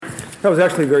That was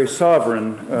actually very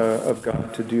sovereign of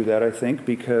God to do that, I think,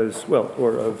 because, well,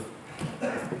 or of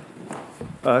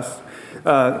us,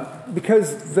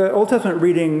 because the Old Testament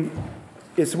reading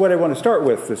is what I want to start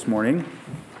with this morning.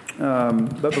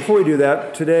 But before we do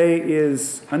that, today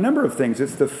is a number of things.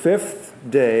 It's the 5th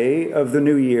day of the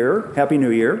new year. Happy New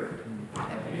Year.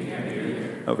 Happy New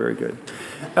Year. Oh, very good.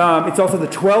 It's also the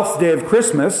 12th day of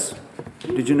Christmas.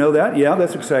 Did you know that? Yeah,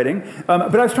 that's exciting.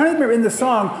 But I was trying to remember in the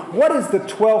song, what is the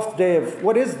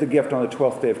gift on the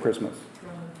 12th day of Christmas?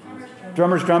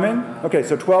 Drummers drumming? Okay,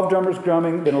 so 12 drummers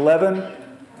drumming, then 11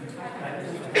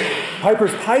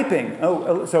 pipers piping.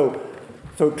 So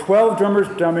 12 drummers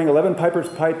drumming, 11 pipers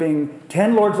piping,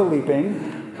 10 lords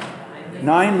a-leaping,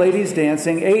 9 ladies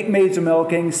dancing, 8 maids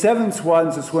a-milking, 7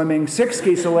 swans a-swimming, 6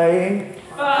 geese a-laying,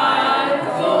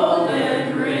 5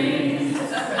 golden rings.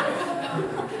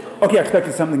 Okay, I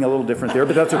expected something a little different there,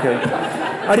 but that's okay.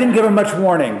 I didn't give him much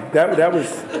warning. That was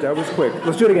quick.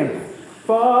 Let's do it again.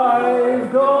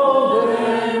 5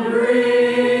 golden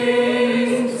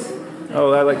rings.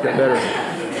 Oh, I like that better.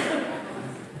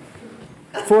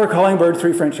 4 calling birds,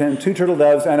 3 French hens, 2 turtle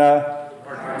doves, and a...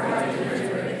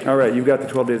 All right, you've got the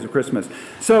 12 days of Christmas.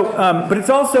 So, but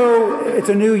it's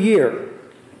a new year.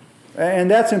 And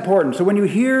that's important. So when you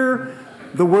hear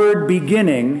the word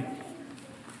beginning,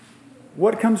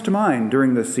 what comes to mind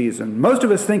during this season? Most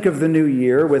of us think of the new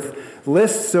year with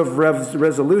lists of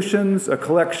resolutions, a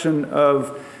collection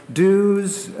of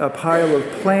dues, a pile of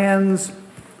plans,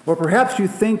 or perhaps you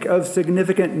think of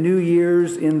significant new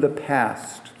years in the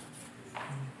past.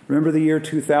 Remember the year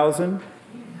 2000?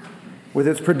 With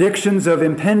its predictions of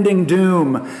impending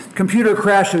doom, computer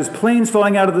crashes, planes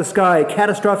falling out of the sky,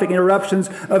 catastrophic interruptions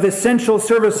of essential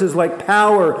services like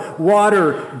power,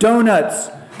 water, donuts.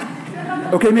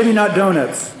 Okay, maybe not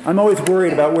donuts. I'm always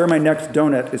worried about where my next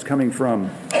donut is coming from.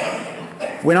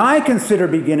 When I consider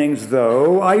beginnings,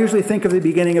 though, I usually think of the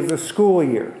beginning of the school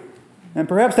year. And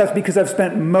perhaps that's because I've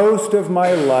spent most of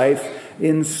my life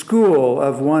in school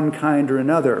of one kind or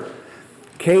another.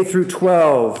 K through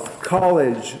 12,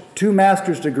 college, 2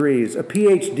 master's degrees, a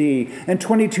PhD, and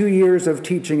 22 years of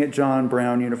teaching at John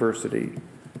Brown University.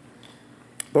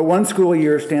 But one school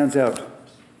year stands out.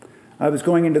 I was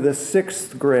going into the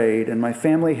 6th grade, and my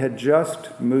family had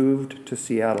just moved to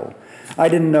Seattle. I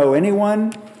didn't know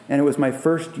anyone, and it was my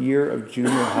first year of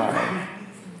junior high.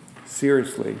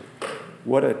 Seriously,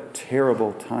 what a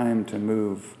terrible time to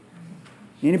move.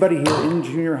 Anybody here in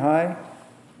junior high?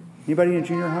 Anybody in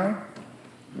junior high?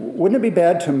 Wouldn't it be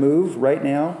bad to move right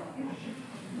now?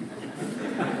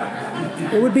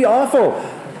 It would be awful.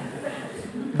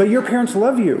 But your parents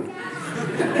love you,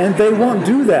 and they won't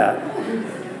do that.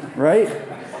 Right?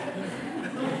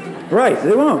 Right,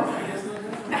 they won't.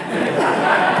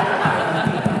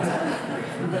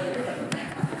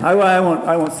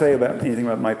 I won't say anything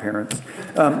about my parents.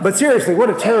 But seriously, what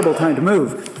a terrible time to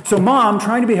move. So Mom,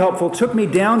 trying to be helpful, took me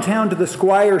downtown to the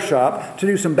Squire shop to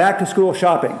do some back-to-school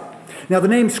shopping. Now, the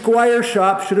name Squire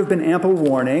Shop should have been ample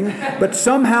warning, but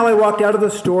somehow I walked out of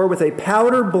the store with a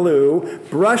powder blue,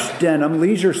 brushed denim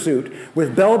leisure suit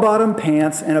with bell-bottom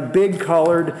pants and a big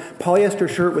collared polyester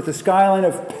shirt with the skyline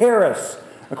of Paris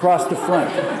across the front.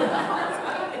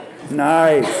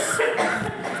 Nice.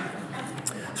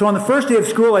 So on the first day of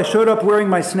school, I showed up wearing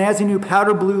my snazzy new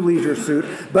powder blue leisure suit,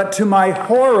 but to my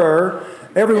horror,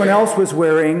 everyone else was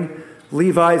wearing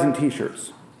Levi's and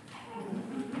T-shirts.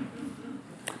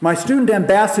 My student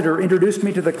ambassador introduced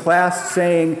me to the class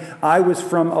saying I was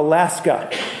from Alaska.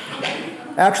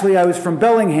 Actually, I was from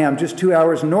Bellingham, just 2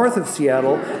 hours north of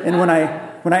Seattle, and when I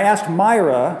asked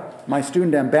Myra, my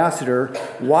student ambassador,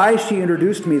 why she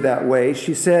introduced me that way,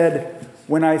 she said,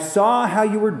 "When I saw how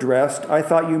you were dressed, I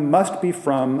thought you must be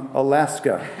from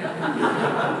Alaska."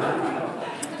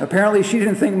 Apparently, she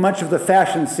didn't think much of the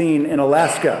fashion scene in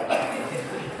Alaska.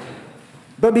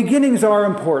 But beginnings are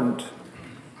important.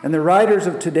 And the writers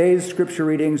of today's scripture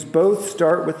readings both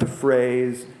start with the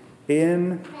phrase,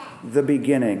 "in the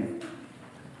beginning."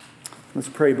 Let's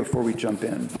pray before we jump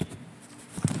in.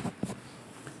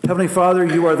 Heavenly Father,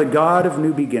 you are the God of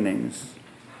new beginnings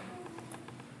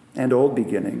and old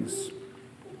beginnings.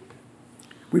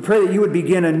 We pray that you would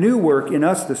begin a new work in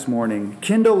us this morning.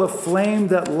 Kindle a flame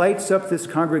that lights up this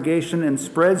congregation and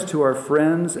spreads to our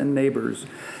friends and neighbors.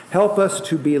 Help us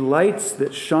to be lights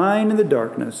that shine in the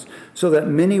darkness so that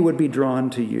many would be drawn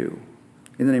to you.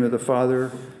 In the name of the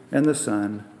Father, and the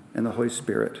Son, and the Holy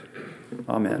Spirit.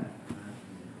 Amen.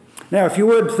 Now, if you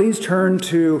would, please turn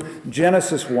to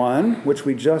Genesis 1, which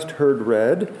we just heard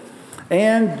read.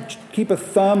 And keep a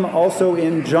thumb also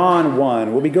in John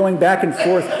 1. We'll be going back and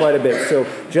forth quite a bit. So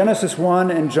Genesis 1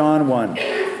 and John 1.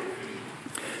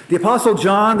 The Apostle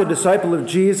John, the disciple of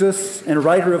Jesus and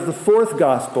writer of the fourth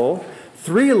gospel,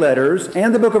 3 letters,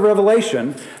 and the book of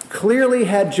Revelation, clearly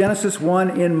had Genesis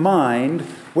 1 in mind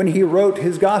when he wrote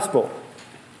his gospel.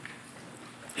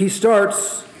 He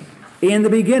starts in the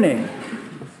beginning,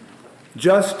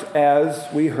 just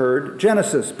as we heard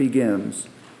Genesis begins.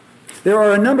 There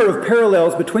are a number of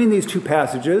parallels between these two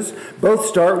passages. Both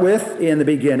start with in the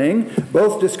beginning,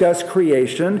 both discuss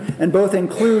creation, and both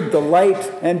include the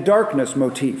light and darkness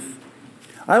motif.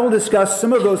 I will discuss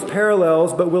some of those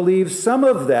parallels, but will leave some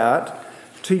of that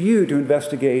to you to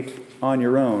investigate on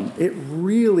your own. It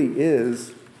really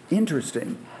is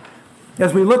interesting.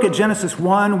 As we look at Genesis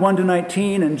 1,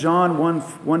 1-19, and John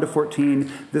 1-14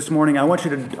 this morning, I want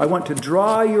to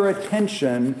draw your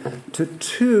attention to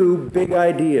 2 big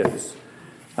ideas: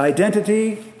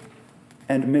 identity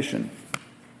and mission.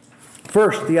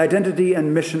 First, the identity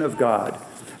and mission of God.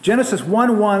 Genesis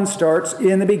 1:1 starts,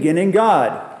 "In the beginning,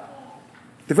 God."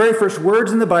 The very first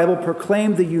words in the Bible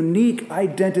proclaim the unique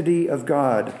identity of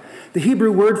God. The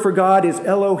Hebrew word for God is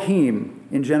Elohim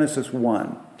in Genesis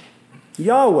 1.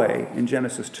 Yahweh in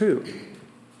Genesis 2.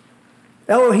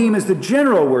 Elohim is the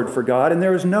general word for God, and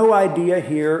there is no idea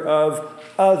here of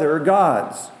other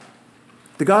gods.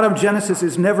 The God of Genesis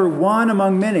is never one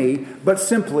among many, but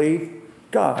simply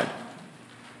God.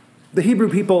 The Hebrew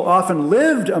people often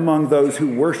lived among those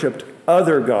who worshipped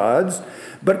other gods,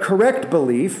 but correct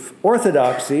belief,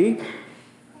 orthodoxy,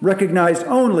 recognized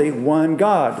only one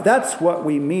God. That's what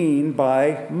we mean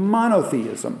by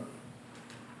monotheism.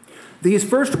 These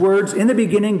first words, "in the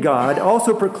beginning God,"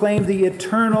 also proclaim the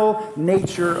eternal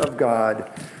nature of God.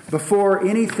 Before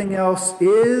anything else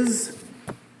is,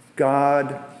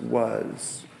 God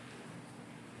was.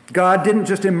 God didn't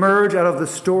just emerge out of the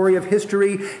story of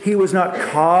history. He was not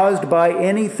caused by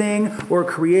anything or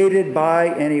created by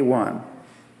anyone.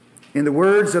 In the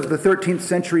words of the 13th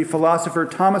century philosopher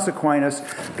Thomas Aquinas,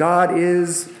 God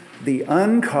is the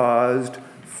uncaused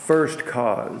first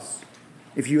cause.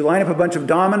 If you line up a bunch of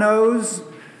dominoes,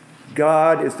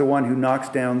 God is the one who knocks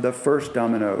down the first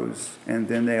dominoes, and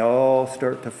then they all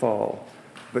start to fall.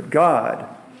 But God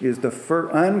is the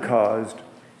uncaused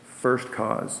first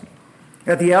cause.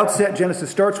 At the outset, Genesis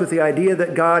starts with the idea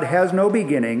that God has no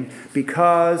beginning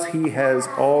because he has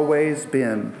always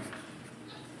been.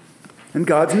 And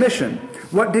God's mission.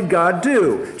 What did God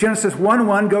do? Genesis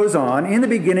 1:1 goes on, "In the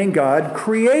beginning God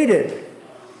created."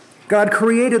 God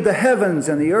created the heavens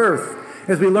and the earth.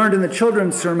 As we learned in the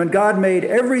children's sermon, God made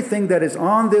everything that is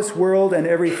on this world and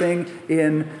everything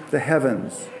in the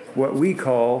heavens, what we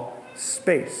call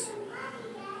space.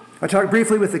 I talked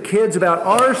briefly with the kids about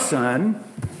our sun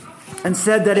and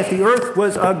said that if the earth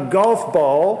was a golf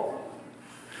ball,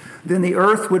 then the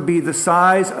earth would be the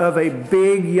size of a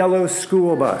big yellow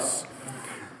school bus.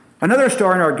 Another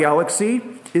star in our galaxy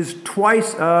is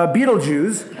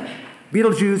Betelgeuse.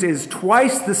 Betelgeuse is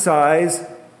twice the size,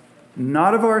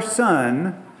 not of our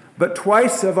sun, but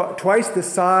twice the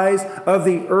size of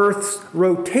the Earth's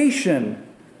rotation,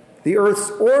 the Earth's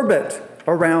orbit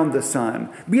around the sun.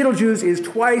 Betelgeuse is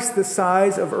twice the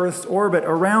size of Earth's orbit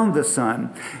around the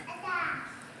sun.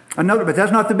 But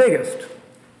that's not the biggest.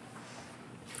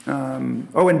 In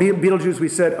Betelgeuse we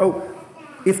said,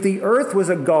 if the Earth was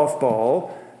a golf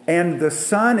ball and the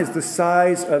sun is the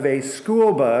size of a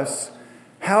school bus,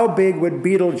 how big would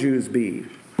Betelgeuse be?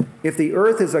 If the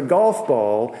Earth is a golf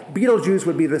ball, Betelgeuse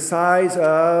would be the size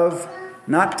of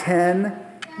not 10,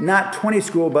 not 20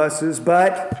 school buses,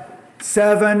 but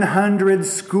 700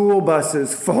 school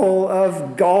buses full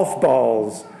of golf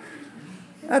balls.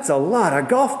 That's a lot of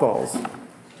golf balls.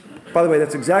 By the way,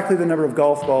 that's exactly the number of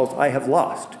golf balls I have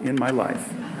lost in my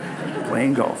life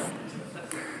playing golf.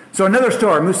 So another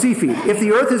star, Musifi. If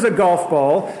the Earth is a golf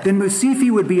ball, then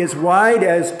Musifi would be as wide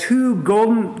as 2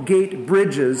 Golden Gate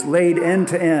bridges laid end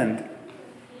to end.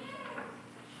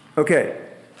 Okay,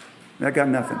 that got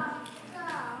nothing.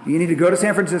 You need to go to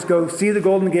San Francisco, see the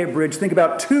Golden Gate Bridge, think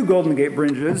about 2 Golden Gate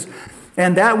bridges,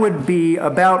 and that would be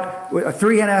about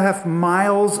 3.5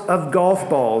 miles of golf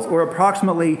balls, or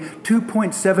approximately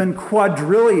 2.7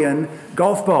 quadrillion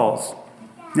golf balls.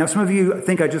 Now, some of you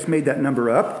think I just made that number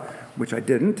up, which I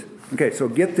didn't. Okay, so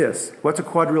get this. What's a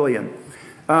quadrillion?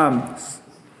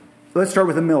 Let's start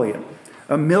with a million.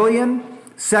 A million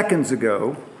seconds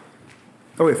ago.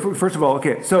 First of all,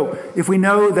 okay, so if we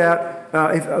know that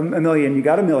if a million, you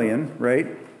got a million, right?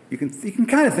 You can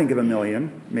kind of think of a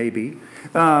million, maybe.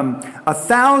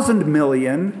 1,000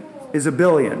 million is a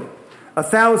billion.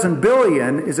 1,000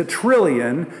 billion is a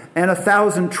trillion, and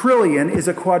 1,000 trillion is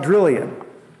a quadrillion.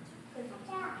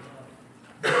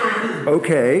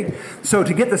 Okay, so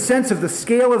to get the sense of the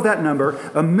scale of that number,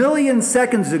 1,000,000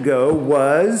 seconds ago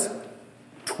was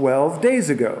 12 days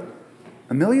ago.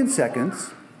 1,000,000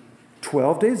 seconds,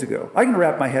 12 days ago. I can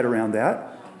wrap my head around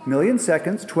that. 1,000,000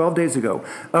 seconds, 12 days ago.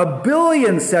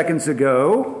 1,000,000,000 seconds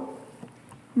ago,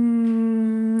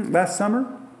 last summer?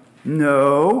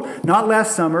 No, not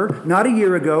last summer, not a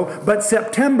year ago, but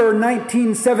September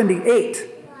 1978.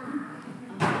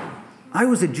 I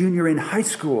was a junior in high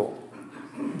school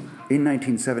in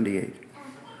 1978.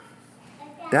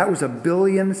 That was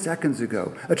 1,000,000,000 seconds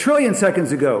ago. 1,000,000,000,000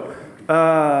 seconds ago.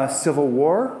 Civil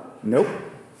War? Nope.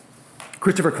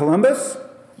 Christopher Columbus?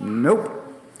 Nope.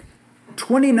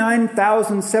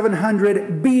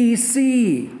 29,700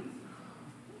 BC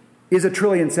is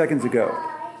 1,000,000,000,000 seconds ago.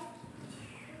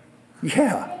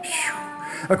 Yeah.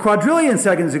 A quadrillion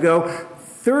seconds ago,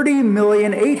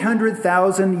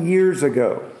 30,800,000 years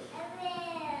ago.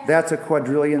 That's a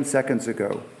quadrillion seconds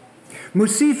ago.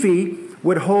 Musifi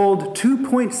would hold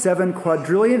 2.7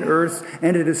 quadrillion Earths,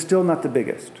 and it is still not the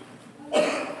biggest.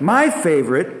 My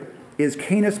favorite is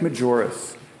Canis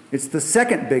Majoris. It's the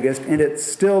second biggest, and it's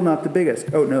still not the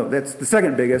biggest. Oh, no, that's the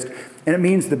second biggest, and it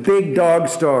means the big dog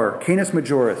star, Canis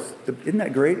Majoris. Isn't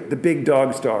that great? The big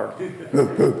dog star.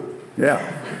 Yeah.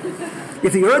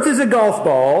 If the Earth is a golf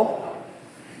ball,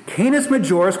 Canis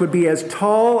Majoris would be as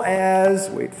tall as,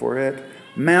 wait for it,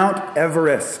 Mount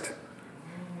Everest.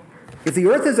 If the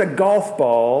Earth is a golf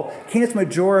ball, Canis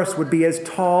Majoris would be as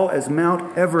tall as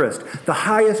Mount Everest, the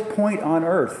highest point on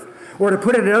Earth. Or to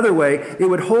put it another way, it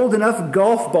would hold enough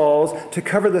golf balls to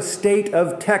cover the state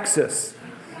of Texas,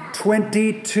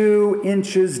 22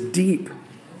 inches deep.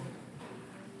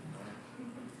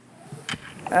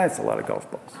 That's a lot of golf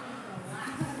balls.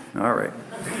 All right.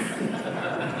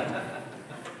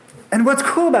 And what's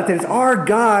cool about that is our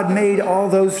God made all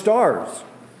those stars.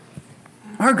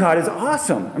 Our God is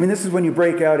awesome. I mean, this is when you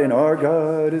break out in, our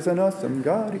God is an awesome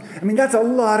God. I mean, that's a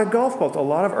lot of golf balls, a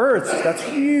lot of Earths. That's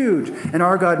huge. And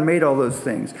our God made all those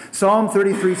things. Psalm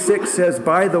 33:6 says,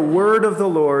 by the word of the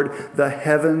Lord, the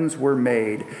heavens were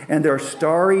made, and their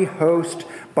starry host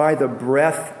by the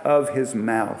breath of his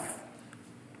mouth.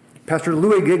 Pastor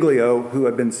Louis Giglio, who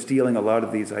I've been stealing a lot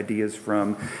of these ideas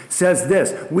from, says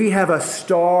this: we have a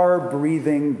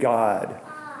star-breathing God.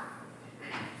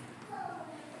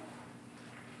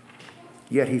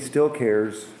 Yet he still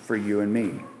cares for you and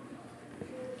me.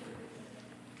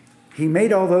 He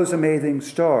made all those amazing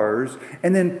stars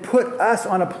and then put us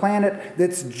on a planet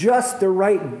that's just the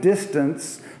right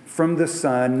distance from the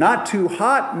sun. Not too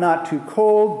hot, not too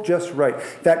cold, just right. In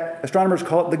fact, astronomers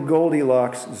call it the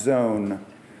Goldilocks zone.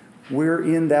 We're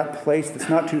in that place that's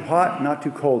not too hot, not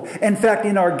too cold. In fact,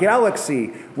 in our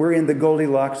galaxy, we're in the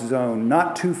Goldilocks zone.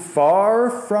 Not too far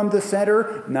from the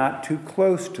center, not too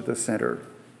close to the center.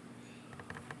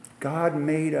 God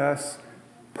made us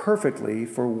perfectly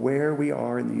for where we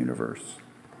are in the universe.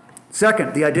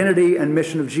 Second, the identity and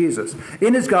mission of Jesus.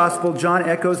 In his gospel, John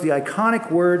echoes the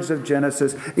iconic words of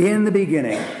Genesis, in the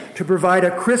beginning, to provide a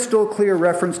crystal clear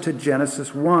reference to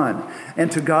Genesis 1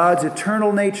 and to God's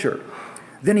eternal nature.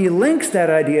 Then he links that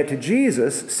idea to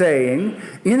Jesus, saying,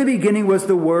 in the beginning was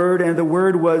the Word, and the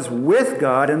Word was with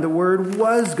God, and the Word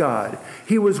was God.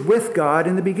 He was with God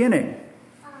in the beginning.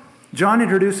 John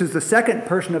introduces the second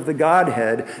person of the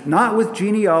Godhead, not with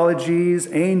genealogies,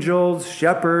 angels,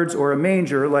 shepherds, or a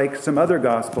manger like some other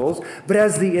Gospels, but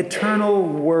as the eternal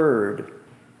Word,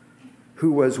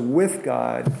 who was with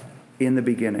God in the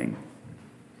beginning.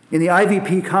 In the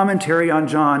IVP commentary on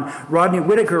John, Rodney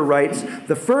Whitaker writes,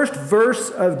 the first verse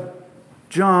of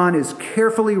John is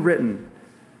carefully written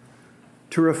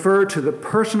to refer to the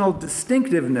personal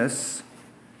distinctiveness,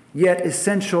 yet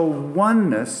essential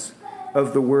oneness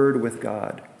of the Word with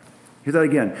God. Hear that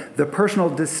again. The personal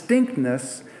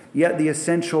distinctness, yet the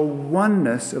essential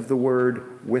oneness of the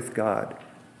Word with God.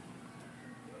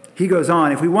 He goes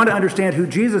on, if we want to understand who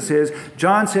Jesus is,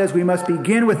 John says we must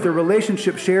begin with the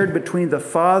relationship shared between the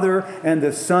Father and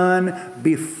the Son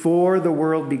before the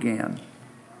world began.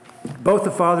 Both the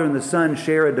Father and the Son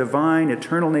share a divine,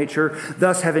 eternal nature,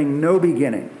 thus having no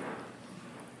beginning.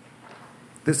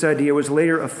 This idea was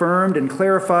later affirmed and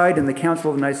clarified in the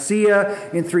Council of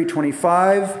Nicaea in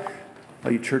 325.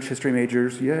 All you church history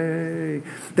majors, yay.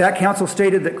 That council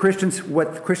stated that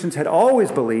what Christians had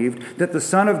always believed, that the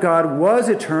Son of God was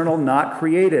eternal, not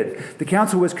created. The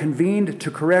council was convened to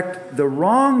correct the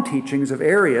wrong teachings of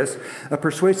Arius, a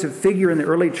persuasive figure in the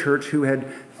early church who had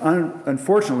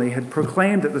unfortunately had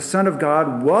proclaimed that the Son of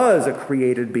God was a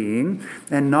created being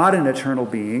and not an eternal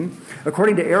being.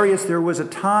 According to Arius, there was a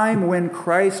time when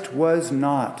Christ was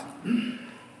not.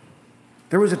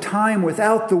 There was a time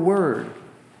without the Word.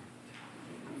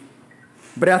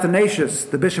 But Athanasius,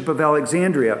 the bishop of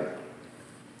Alexandria,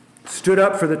 stood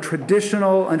up for the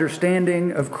traditional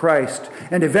understanding of Christ,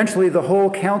 and eventually the whole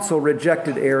council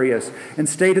rejected Arius and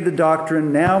stated the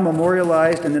doctrine now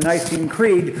memorialized in the Nicene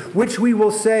Creed, which we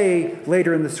will say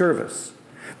later in the service.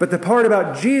 But the part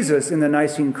about Jesus in the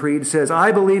Nicene Creed says,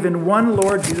 I believe in one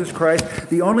Lord Jesus Christ,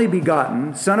 the only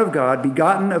begotten, Son of God,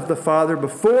 begotten of the Father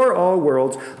before all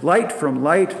worlds, light from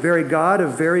light, very God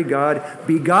of very God,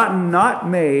 begotten, not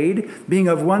made, being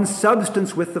of one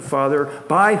substance with the Father,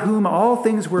 by whom all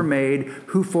things were made,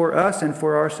 who for us and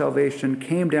for our salvation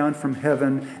came down from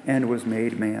heaven and was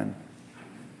made man.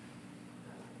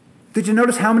 Did you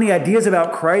notice how many ideas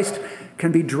about Christ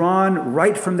can be drawn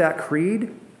right from that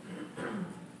creed?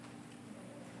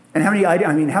 And how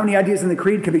many ideas in the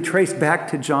creed can be traced back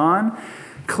to John?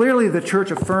 Clearly, the church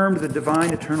affirmed the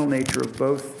divine eternal nature of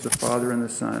both the Father and the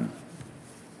Son.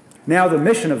 Now, the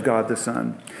mission of God the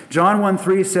Son. John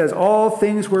 1:3 says, all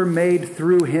things were made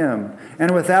through him,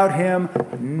 and without him,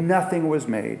 nothing was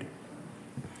made.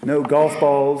 No golf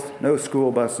balls, no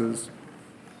school buses,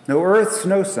 no earths,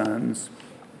 no suns.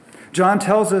 John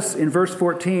tells us in verse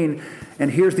 14,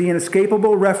 and here's the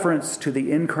inescapable reference to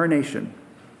the incarnation.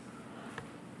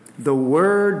 The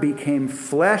Word became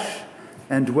flesh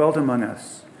and dwelt among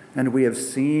us, and we have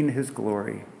seen his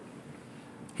glory.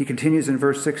 He continues in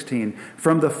verse 16,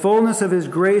 from the fullness of his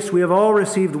grace we have all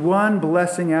received one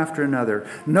blessing after another.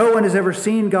 No one has ever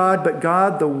seen God, but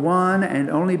God, the one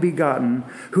and only begotten,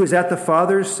 who is at the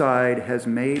Father's side, has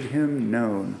made him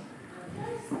known.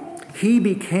 He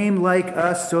became like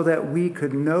us so that we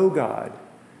could know God,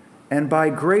 and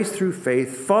by grace through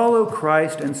faith follow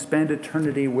Christ and spend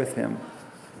eternity with him.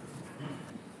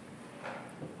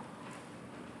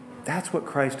 That's what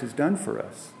Christ has done for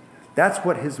us. That's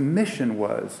what his mission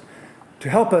was, to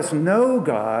help us know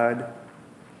God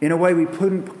in a way we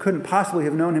couldn't possibly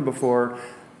have known him before,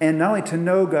 and not only to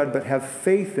know God, but have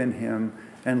faith in him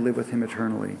and live with him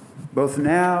eternally, both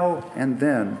now and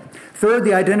then. Third,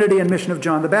 the identity and mission of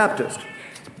John the Baptist.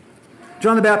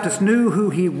 John the Baptist knew who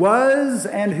he was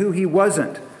and who he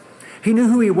wasn't. He knew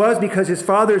who he was because his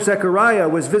father Zechariah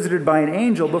was visited by an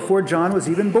angel before John was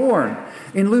even born.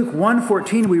 In Luke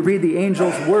 1:14, we read the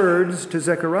angel's words to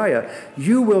Zechariah,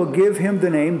 you will give him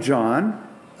the name John,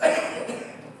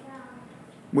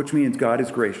 which means God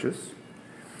is gracious.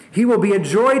 He will be a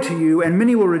joy to you, and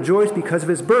many will rejoice because of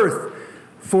his birth.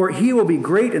 For he will be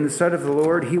great in the sight of the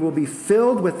Lord. He will be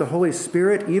filled with the Holy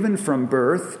Spirit even from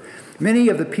birth. Many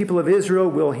of the people of Israel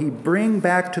will he bring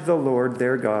back to the Lord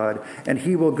their God, and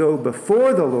he will go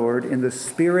before the Lord in the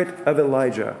spirit of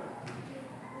Elijah.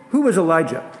 Who was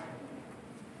Elijah?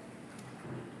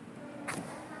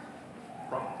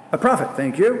 A prophet,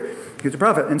 thank you. He was a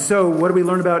prophet. And so what do we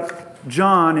learn about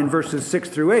John in verses 6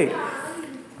 through 8,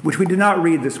 which we did not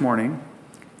read this morning?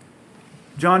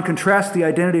 John contrasts the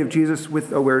identity of Jesus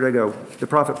with, where did I go? The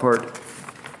prophet part.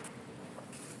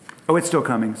 Oh, it's still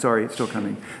coming. Sorry, it's still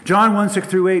coming. John 1, 6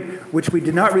 through 8, which we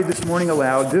did not read this morning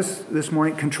aloud, this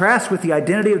morning, contrasts with the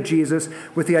identity of Jesus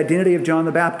with the identity of John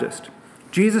the Baptist.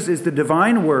 Jesus is the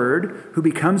divine Word who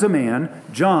becomes a man.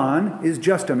 John is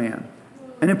just a man.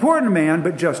 An important man,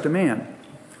 but just a man.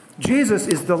 Jesus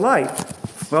is the light,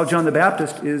 while John the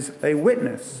Baptist is a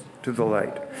witness to the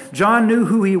light. John knew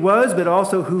who he was, but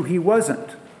also who he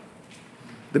wasn't.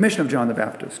 The mission of John the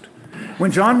Baptist.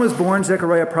 When John was born,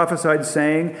 Zechariah prophesied,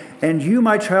 saying, and you,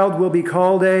 my child, will be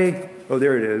called a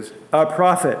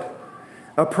prophet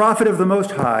of the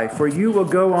Most High, for you will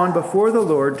go on before the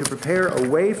Lord to prepare a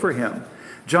way for him.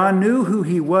 John knew who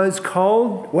he was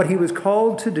called, what he was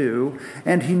called to do,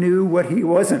 and he knew what he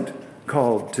wasn't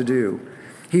called to do.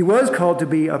 He was called to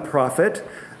be a prophet,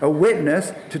 a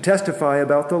witness, to testify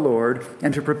about the Lord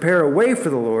and to prepare a way for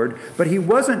the Lord, but he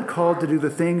wasn't called to do the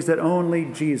things that only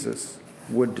Jesus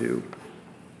would do.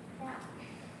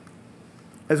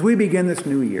 As we begin this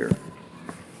new year,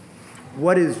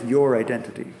 what is your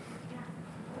identity?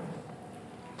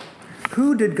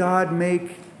 Who did God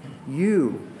make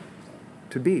you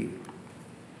to be?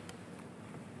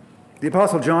 The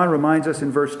Apostle John reminds us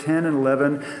in verse 10 and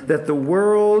 11 that the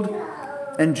world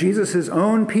and Jesus'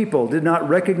 own people did not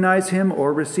recognize him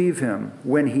or receive him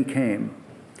when he came.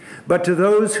 But to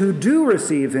those who do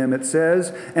receive him, it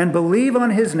says, and believe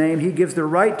on his name, he gives the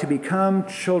right to become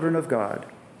children of God.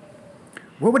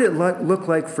 What would it look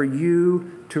like for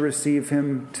you to receive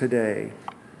him today?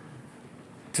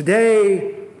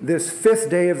 Today, this 5th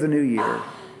day of the new year,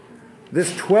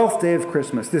 this 12th day of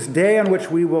Christmas, this day on which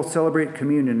we will celebrate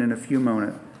communion in a few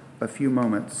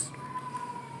moments.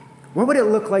 What would it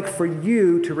look like for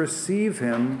you to receive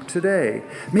him today?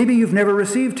 Maybe you've never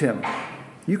received him.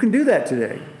 You can do that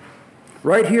today.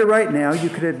 Right here, right now, you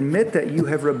could admit that you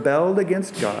have rebelled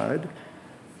against God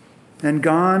and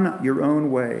gone your own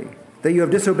way, that you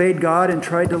have disobeyed God and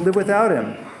tried to live without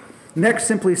him. Next,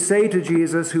 simply say to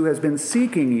Jesus, who has been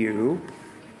seeking you,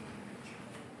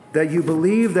 that you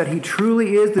believe that he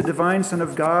truly is the divine Son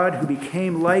of God who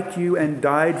became like you and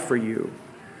died for you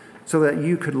so that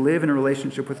you could live in a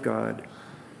relationship with God.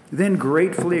 Then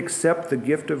gratefully accept the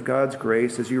gift of God's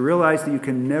grace as you realize that you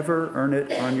can never earn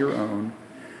it on your own.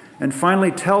 And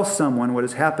finally, tell someone what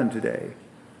has happened today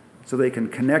so they can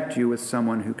connect you with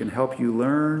someone who can help you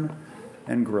learn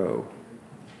and grow.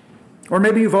 Or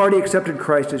maybe you've already accepted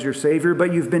Christ as your Savior,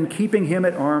 but you've been keeping him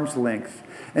at arm's length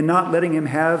and not letting him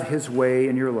have his way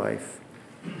in your life.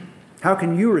 How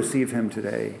can you receive him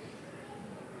today?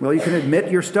 Well, you can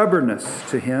admit your stubbornness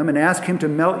to him and ask him to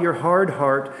melt your hard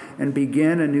heart and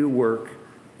begin a new work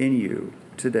in you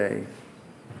today.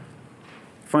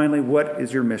 Finally, what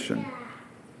is your mission?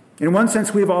 In one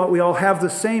sense, we all have the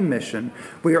same mission.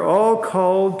 We are all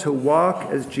called to walk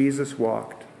as Jesus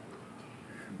walked.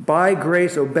 By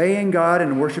grace, obeying God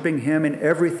and worshiping him in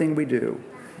everything we do.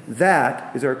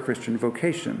 That is our Christian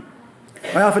vocation.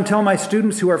 I often tell my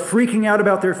students who are freaking out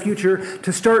about their future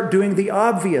to start doing the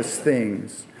obvious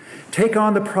things. Take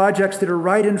on the projects that are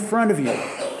right in front of you.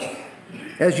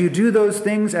 As you do those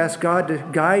things, ask God to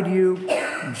guide you.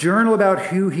 Journal about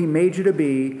who he made you to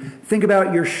be. Think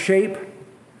about your shape,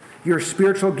 your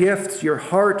spiritual gifts, your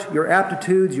heart, your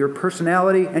aptitudes, your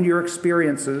personality, and your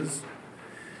experiences.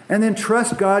 And then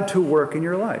trust God to work in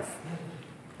your life.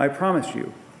 I promise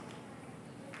you,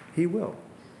 he will.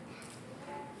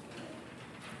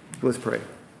 Let's pray.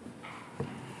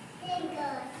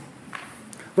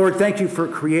 Lord, thank you for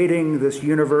creating this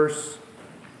universe.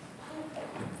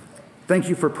 Thank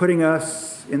you for putting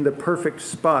us in the perfect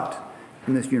spot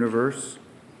in this universe.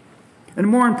 And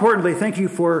more importantly, thank you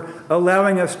for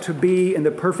allowing us to be in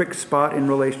the perfect spot in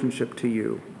relationship to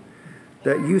you.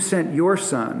 That you sent your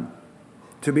Son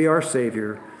to be our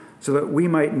Savior so that we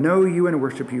might know you and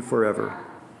worship you forever.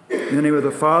 In the name of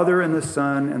the Father, and the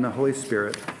Son, and the Holy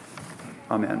Spirit.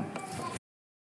 Amen.